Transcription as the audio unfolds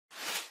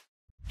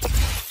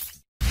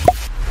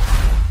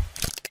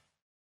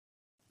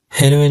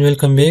Hello and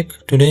welcome back.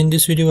 Today in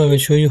this video I will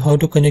show you how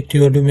to connect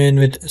your domain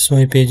with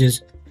Swipepages.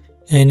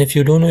 And if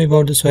you don't know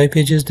about the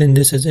Swipepages, then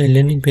this is a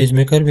landing page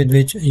maker with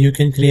which you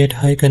can create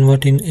high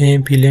converting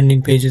AMP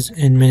landing pages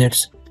in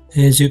minutes,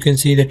 as you can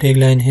see the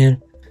tagline here.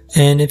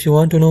 And if you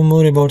want to know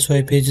more about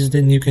Swipepages,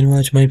 then you can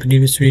watch my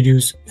previous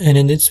videos. And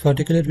in this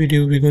particular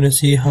video we're going to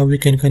see how we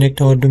can connect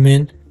our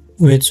domain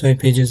with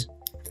Swipepages.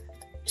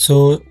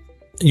 So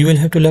you will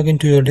have to log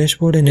into your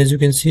dashboard, and as you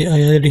can see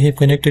I already have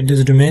connected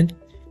this domain,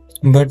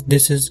 but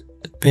this is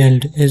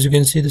failed. As you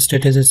can see, the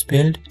status is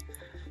failed,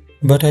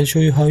 but I'll show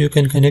you how you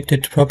can connect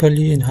it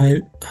properly and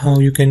how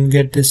you can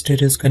get this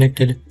status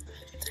connected.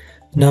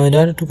 Now in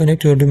order to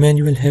connect your domain,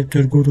 you will have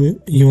to go to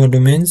your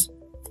domains,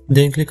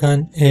 then click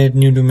on add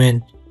new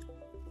domain,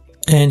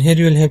 and here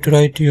you will have to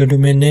write your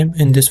domain name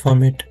in this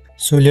format.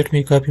 So let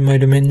me copy my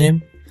domain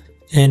name,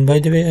 and by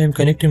the way I am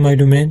connecting my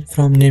domain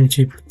from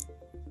Namecheap.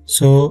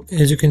 So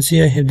as you can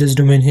see I have this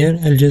domain here.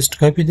 I'll just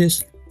copy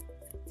this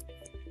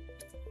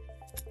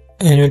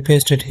and we'll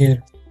paste it here,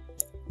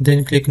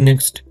 then click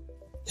next,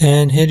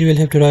 and here you will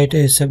have to write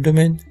a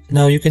subdomain.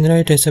 Now you can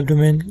write a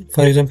subdomain,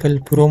 for example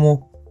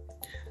promo,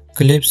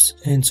 clips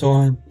and so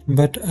on,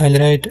 but I'll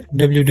write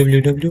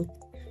www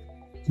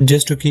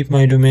just to keep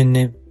my domain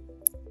name,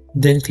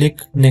 then click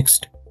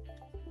next,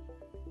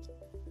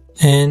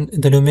 and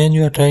the domain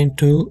you are trying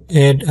to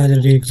add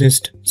already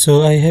exists.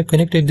 So I have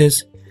connected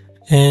this,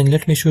 and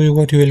let me show you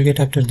what you will get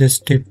after this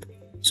step.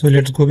 So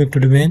let's go back to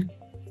domain,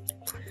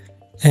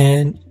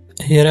 and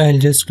here I'll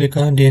just click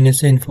on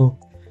DNS info,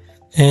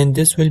 and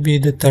this will be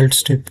the third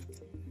step.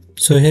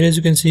 So here as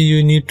you can see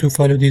you need to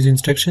follow these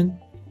instructions.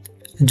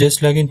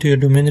 Just log into your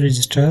domain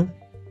registrar,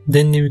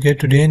 then navigate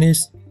to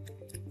DNS,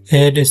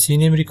 add a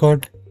Cname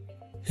record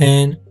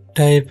and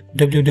type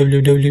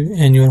www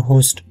and your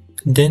host,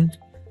 then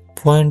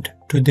point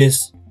to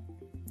this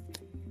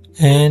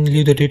and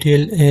leave the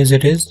detail as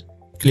it is,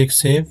 click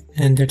save,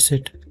 and that's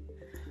it.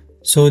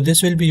 So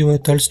this will be your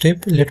third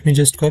step. Let me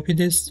just copy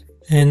this,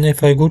 and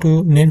if I go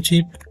to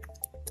Namecheap,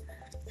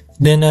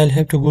 then I'll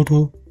have to go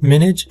to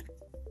manage,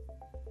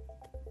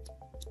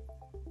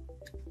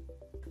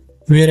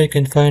 where I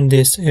can find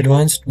this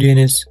advanced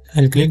DNS.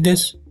 I'll click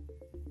this,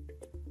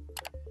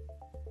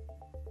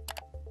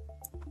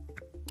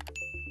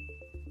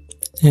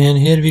 and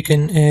here we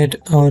can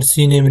add our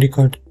Cname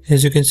record.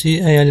 As you can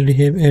see I already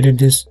have added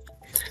this.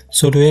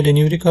 So to add a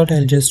new record,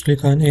 I'll just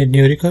click on add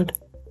new record.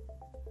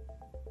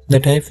 The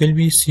type will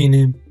be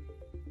Cname,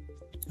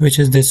 which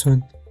is this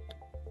one.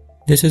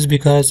 This is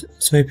because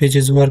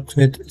Swipepages works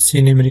with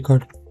Cname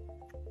record.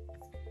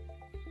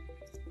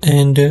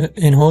 And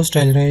in host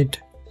I'll write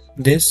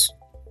this,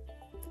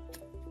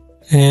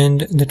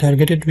 and the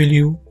targeted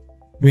value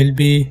will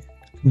be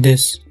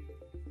this.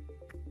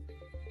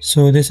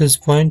 So this is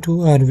point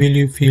to our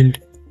value field.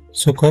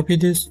 So copy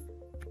this,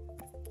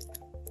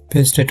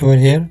 paste it over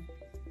here.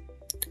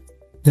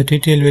 The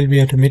detail will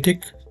be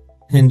automatic,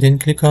 and then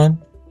click on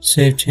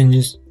save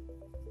changes.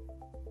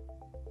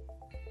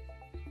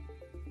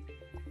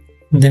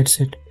 That's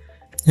it,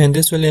 and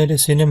this will add a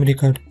Cname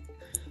record.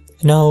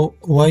 Now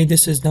why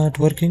this is not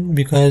working?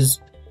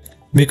 Because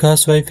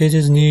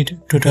Swipepages need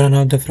to turn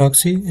off the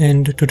proxy,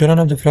 and to turn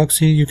off the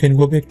proxy you can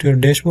go back to your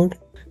dashboard,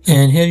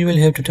 and here you will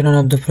have to turn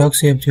off the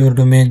proxy of your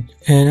domain,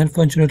 and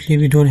unfortunately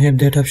we don't have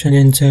that option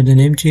inside the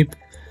Namecheap,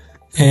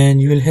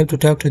 and you will have to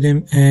talk to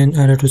them in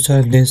order to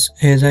solve this,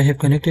 as I have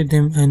connected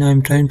them and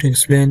I'm trying to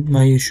explain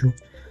my issue.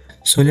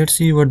 So let's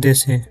see what they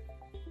say.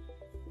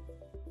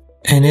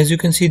 And as you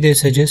can see they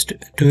suggest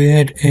to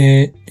add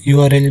a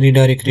URL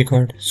redirect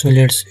record. So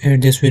let's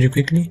add this very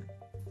quickly,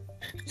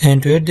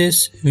 and to add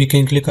this we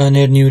can click on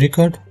add new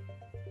record,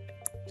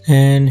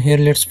 and here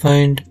let's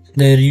find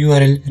the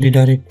URL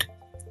redirect,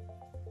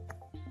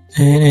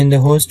 and in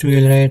the host we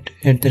will write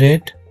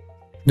 @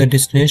 the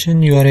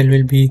destination URL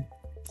will be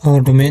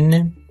our domain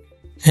name,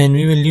 and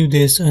we will leave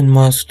this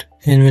unmasked,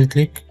 and we'll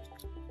click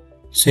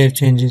save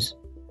changes.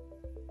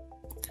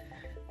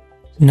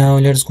 Now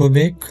let's go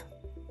back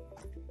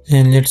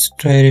and let's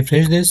try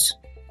refresh this.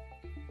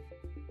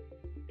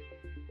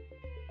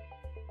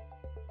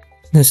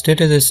 The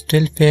status is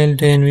still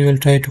failed, and we will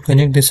try to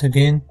connect this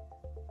again,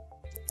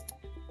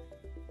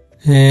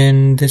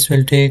 and this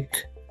will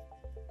take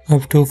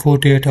up to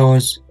 48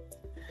 hours,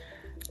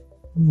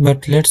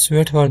 but let's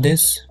wait for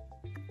this.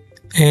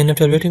 And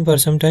after waiting for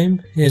some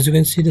time, as you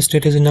can see the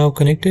status is now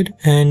connected,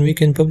 and we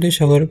can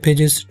publish our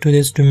pages to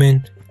this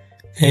domain.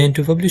 And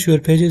to publish your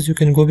pages you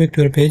can go back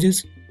to your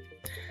pages,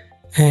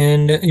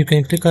 and you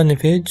can click on a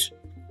page,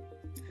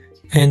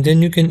 and then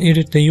you can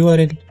edit the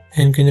URL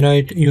and can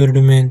write your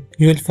domain.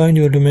 You will find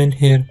your domain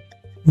here,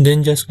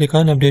 then just click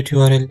on update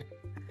URL.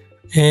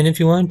 And if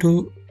you want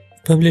to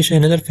publish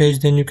another page,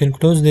 then you can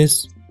close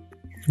this,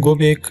 go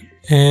back,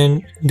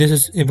 and this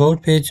is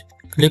about page,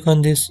 click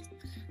on this.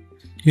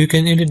 You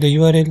can edit the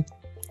URL,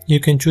 you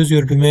can choose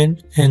your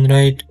domain and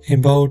write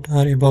about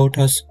or about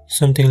us,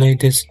 something like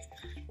this.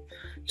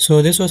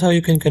 So this was how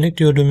you can connect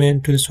your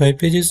domain to the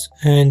Swipepages,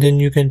 and then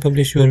you can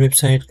publish your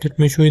website. Let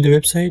me show you the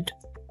website.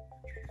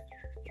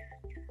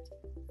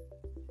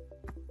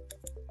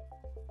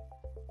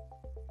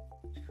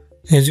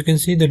 As you can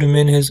see, the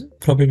domain has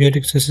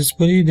propagated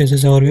successfully. This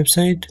is our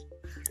website.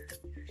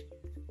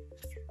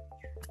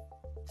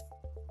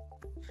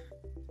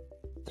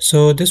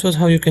 So this was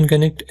how you can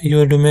connect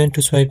your domain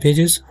to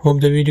Swipepages.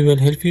 Hope the video will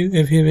help you.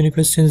 If you have any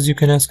questions, you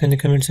can ask in the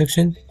comment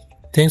section.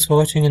 Thanks for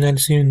watching, and I'll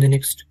see you in the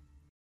next.